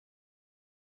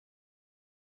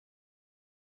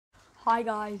Hi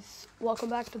guys, welcome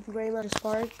back to the Gray Matter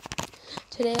Spark.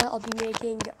 Today I'll be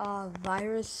making a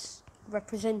virus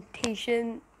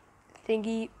representation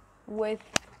thingy with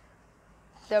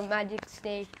the Magic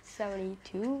Snake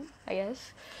 72, I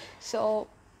guess. So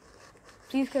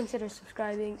please consider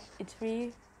subscribing, it's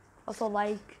free. Also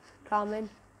like, comment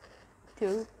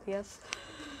too, yes.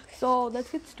 So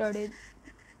let's get started.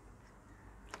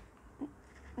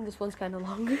 This one's kind of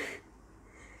long.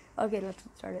 Okay, let's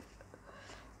get started.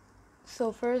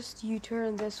 So first you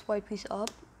turn this white piece up.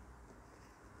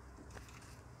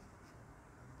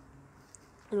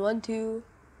 And 1, 2,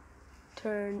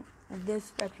 turn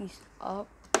this red piece up.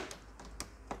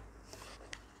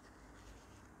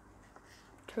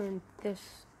 Turn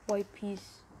this white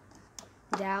piece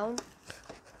down.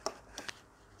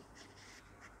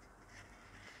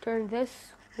 Turn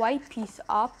this white piece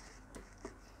up.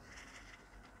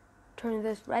 Turn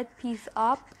this red piece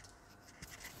up.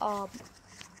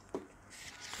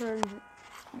 Turn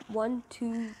 1,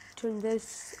 2, turn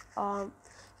this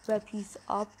red piece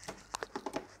up.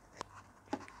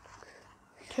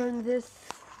 Turn this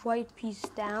white piece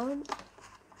down.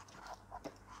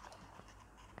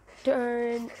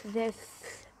 Turn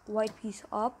this white piece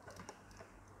up.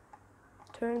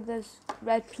 Turn this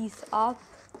red piece up.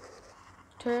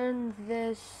 Turn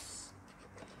this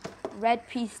red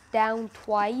piece down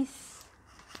twice.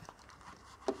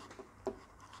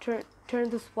 Turn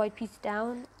this white piece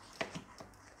down.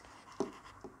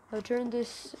 Now turn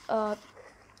this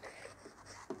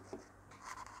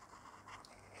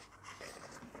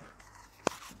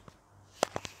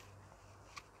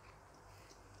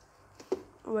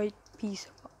white piece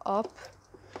up.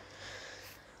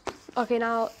 Okay,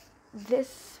 now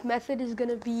this method is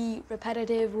gonna be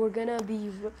repetitive. We're gonna be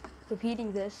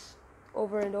repeating this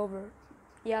over and over.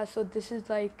 Yeah, so this is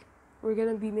like, we're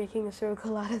gonna be making a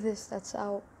circle out of this. That's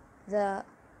how the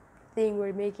thing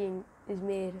we're making is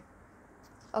made.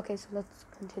 Okay, so let's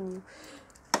continue.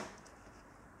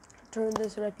 Turn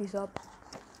this red piece up.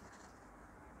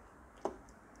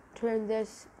 Turn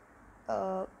this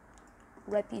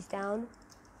red piece down.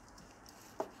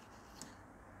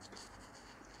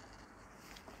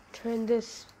 Turn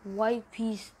this white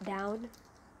piece down.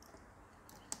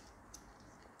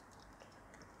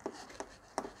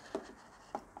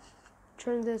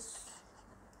 Turn this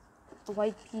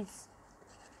white piece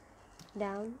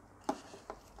down.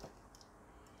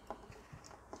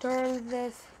 Turn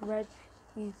this red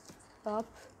piece up.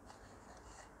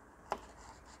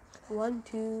 1,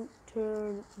 2,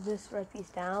 turn this red piece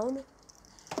down.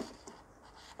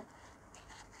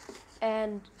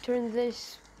 And turn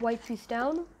this white piece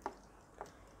down.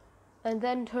 And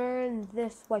then turn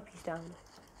this white piece down.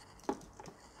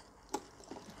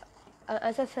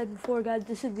 As I said before, guys,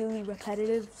 this is really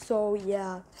repetitive, so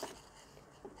yeah.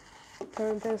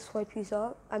 Turn this red piece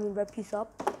up.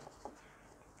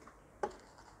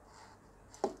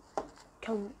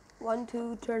 Come 1,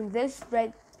 2, turn this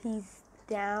red piece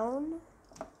down.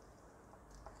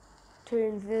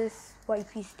 Turn this white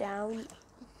piece down.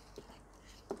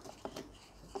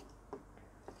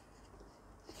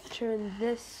 Turn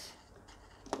this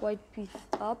white piece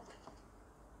up.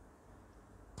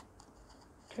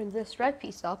 Turn this red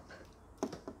piece up.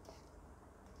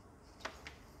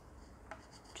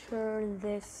 Turn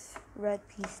this red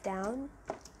piece down.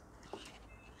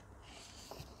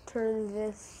 Turn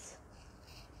this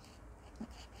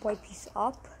white piece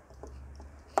up.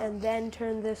 And then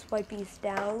turn this white piece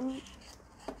down.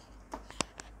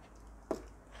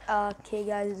 Okay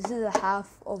guys, this is a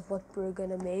half of what we're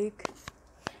gonna make.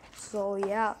 So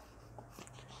yeah.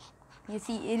 You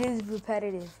see, it is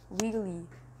repetitive, really.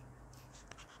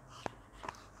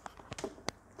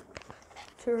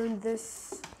 Turn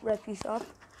this red piece up.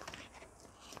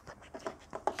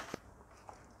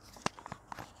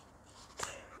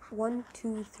 One,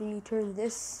 two, three, turn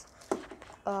this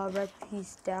red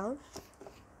piece down.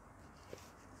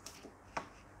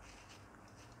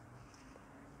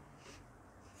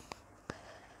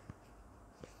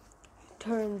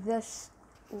 Turn this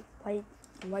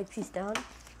white piece down.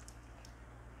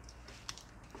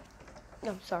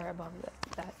 I'm sorry about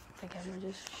that. The camera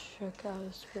just shook out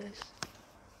of space.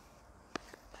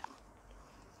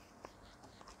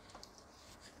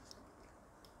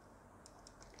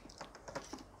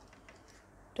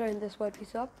 Turn this white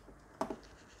piece up.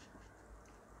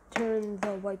 Turn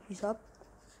the white piece up.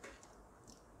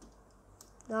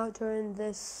 Now turn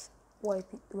this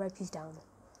red piece down.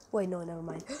 Wait, no, never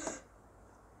mind.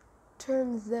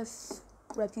 Turn this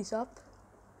red piece up.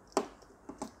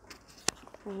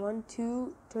 1,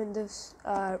 2, turn this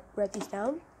red piece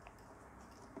down.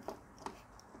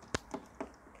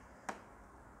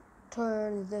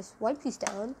 turn this white piece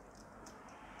down.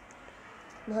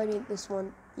 No, I mean this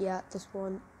one. Yeah, this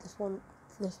one,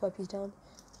 this white piece down.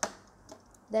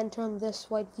 Then turn this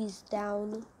white piece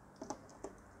down.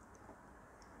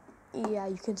 Yeah,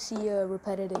 you can see a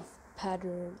repetitive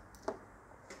pattern.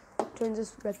 Turn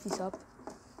this red piece up.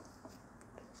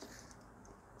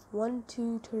 1,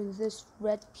 2, turn this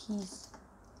red piece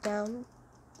down.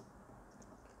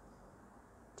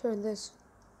 Turn this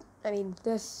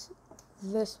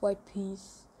white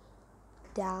piece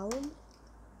down.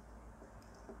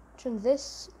 Turn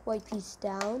this white piece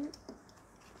down.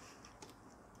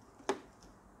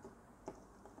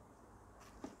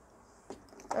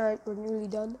 Alright, we're nearly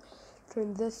done.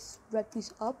 Turn this red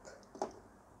piece up.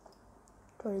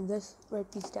 Turn this red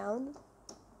piece down.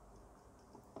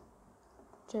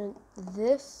 Turn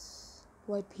this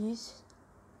white piece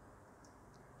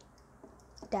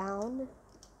down.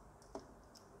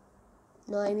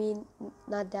 No, I mean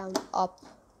not down, up.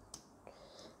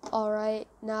 Alright,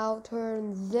 now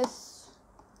turn this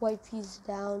white piece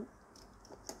down.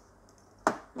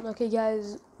 Okay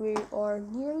guys, we are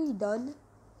nearly done.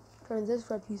 Turn this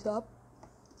red piece up.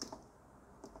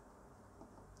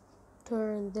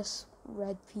 Turn this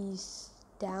red piece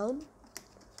down.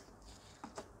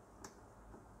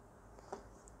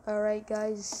 Alright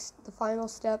guys, the final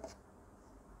step.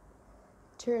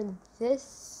 Turn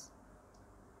this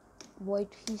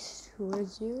white piece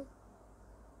towards you.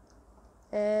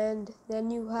 And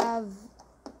then you have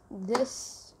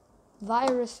this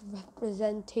virus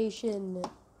representation.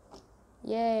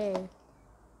 Yay.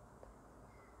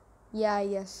 Yeah,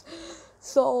 yes.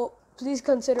 So please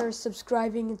consider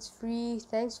subscribing. It's free.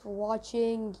 Thanks for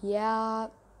watching. Yeah.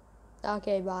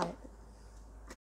 Okay, bye.